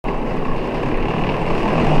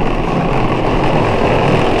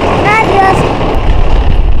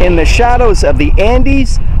in the shadows of the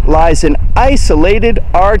Andes lies an isolated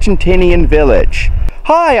Argentinian village.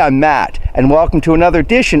 Hi, I'm Matt, and welcome to another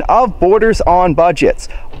edition of Borders on Budgets.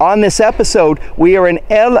 On this episode, we are in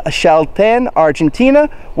Chalten, Argentina,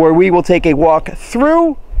 where we will take a walk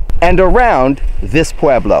through and around this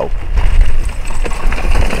pueblo. Hi,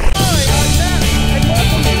 I'm Matt, and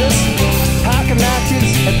welcome to this pack of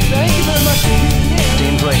matches, and thank you very much for tuning in.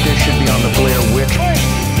 Seems like this should be on the Blair Witch.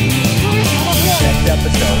 Next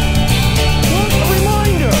episode. What a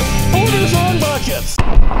reminder! Borders on Budgets!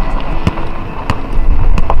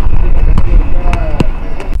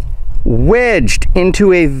 Wedged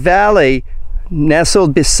into a valley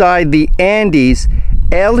nestled beside the Andes,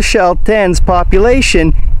 Chalten's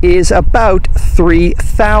population is about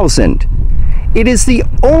 3,000. It is the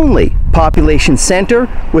only population center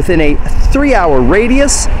within a 3-hour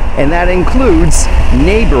radius, and that includes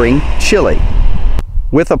neighboring Chile.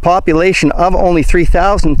 With a population of only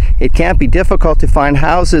 3,000, it can't be difficult to find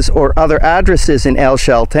houses or other addresses in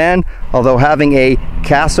Chalten, although having a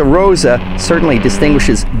Casa Rosa certainly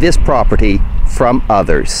distinguishes this property from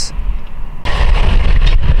others.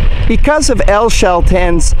 Because of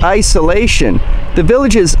Chalten's isolation, the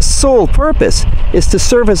village's sole purpose is to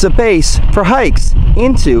serve as a base for hikes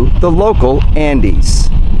into the local Andes.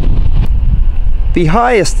 The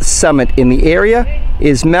highest summit in the area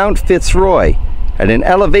is Mount Fitzroy, at an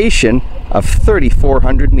elevation of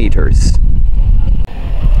 3,400 meters.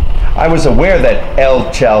 I was aware that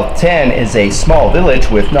Chalten is a small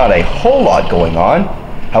village with not a whole lot going on.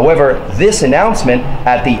 However, this announcement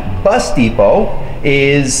at the bus depot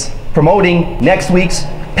is promoting next week's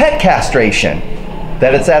pet castration.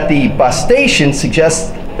 That it's at the bus station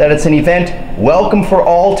suggests that it's an event welcome for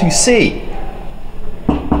all to see.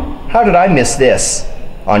 How did I miss this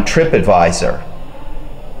on TripAdvisor?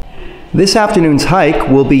 This afternoon's hike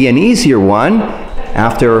will be an easier one.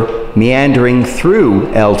 After meandering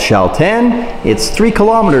through Chalten, it's 3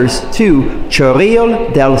 kilometers to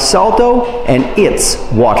Chorrillo del Salto and its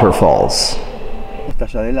waterfalls. Está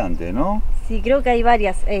allá adelante, ¿no? Sí, creo que hay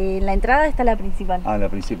varias. En la entrada está la principal. Ah, la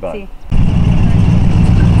principal. Sí.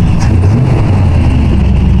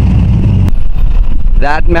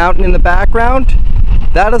 That mountain in the background,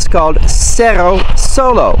 that is called Cerro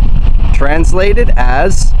Solo, translated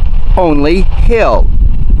as only hill.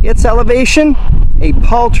 Its elevation, a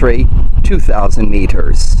paltry 2,000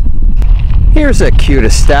 meters. Here's a cute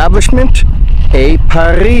establishment, a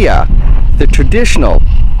parrilla, the traditional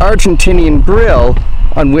Argentinian grill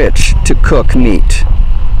on which to cook meat.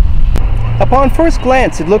 Upon first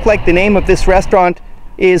glance, it looked like the name of this restaurant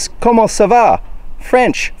is Como ça va,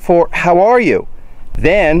 French for how are you?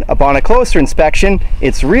 Then, upon a closer inspection,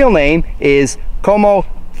 its real name is Como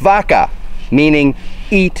Vaca, meaning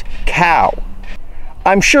eat cow.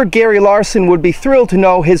 I'm sure Gary Larson would be thrilled to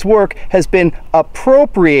know his work has been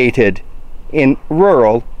appropriated in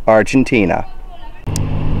rural Argentina.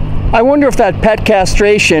 I wonder if that pet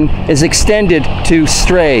castration is extended to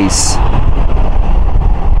strays.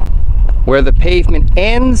 Where the pavement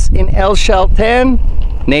ends in Chalten,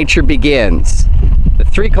 nature begins. The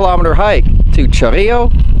 3-kilometer hike to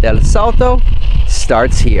Chorrillo del Salto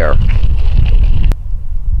starts here.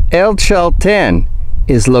 Chalten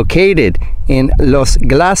is located in Los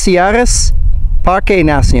Glaciares Parque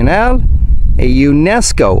Nacional, a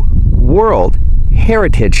UNESCO World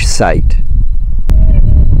Heritage Site.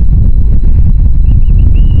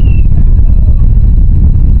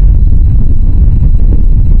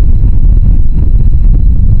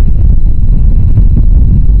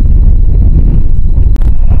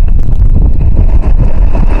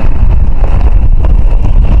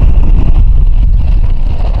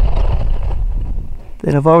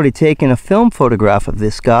 That I've already taken a film photograph of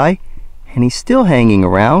this guy, and he's still hanging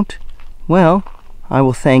around. Well, I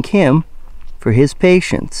will thank him for his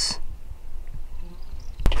patience.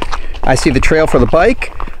 I see the trail for the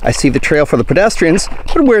bike, I see the trail for the pedestrians,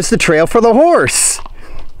 but where's the trail for the horse?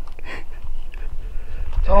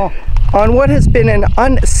 Oh. On what has been an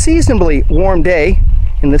unseasonably warm day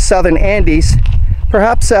in the southern Andes,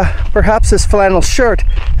 perhaps this flannel shirt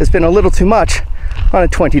has been a little too much on a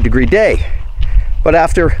 20-degree day. But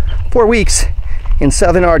after 4 weeks in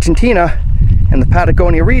southern Argentina and the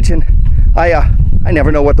Patagonia region, I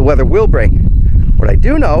never know what the weather will bring. What I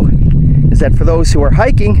do know is that for those who are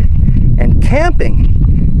hiking and camping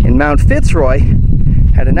in Mount Fitzroy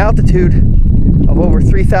at an altitude of over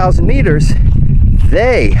 3,000 meters,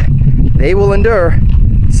 they will endure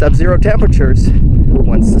sub-zero temperatures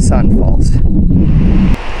once the sun falls.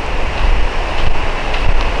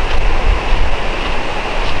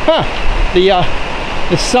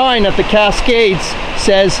 The sign at the Cascades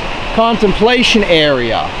says contemplation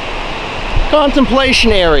area.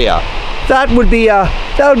 contemplation area. That would be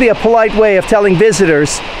a polite way of telling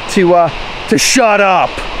visitors to shut up.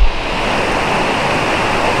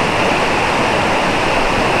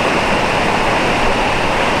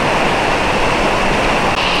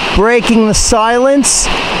 Breaking the silence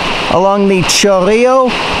along the Chorrillo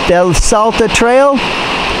del Salta trail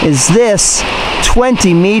is this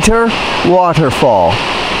 20-meter waterfall.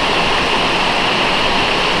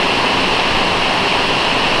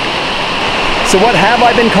 So what have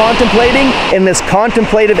I been contemplating in this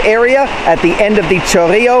contemplative area at the end of the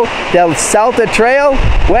Chorrillo del Salta trail?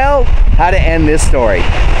 Well, how to end this story.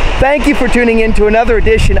 Thank you for tuning in to another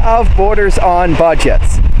edition of Borders on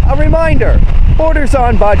Budgets. A reminder, Borders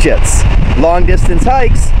on Budgets, long distance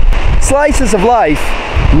hikes, slices of life,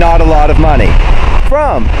 not a lot of money.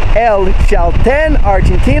 From Chalten,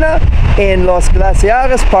 Argentina, in Los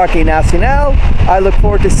Glaciares Parque Nacional, I look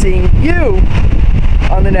forward to seeing you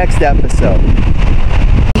on the next episode.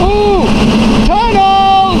 Ooh!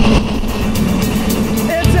 Tunnel!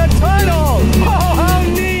 It's a tunnel! Oh, how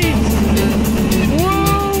neat!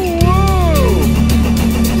 Woo,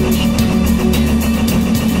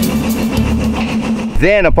 woo!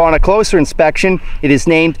 Then, upon a closer inspection, it is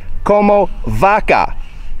named Como Vaca,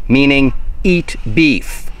 meaning eat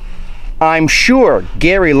beef. I'm sure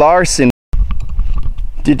Gary Larson.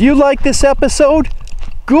 Did you like this episode?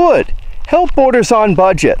 Good! Help Borders on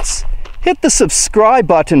Budgets. Hit the subscribe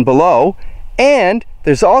button below, and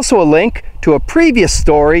there's also a link to a previous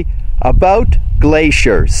story about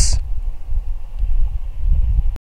glaciers.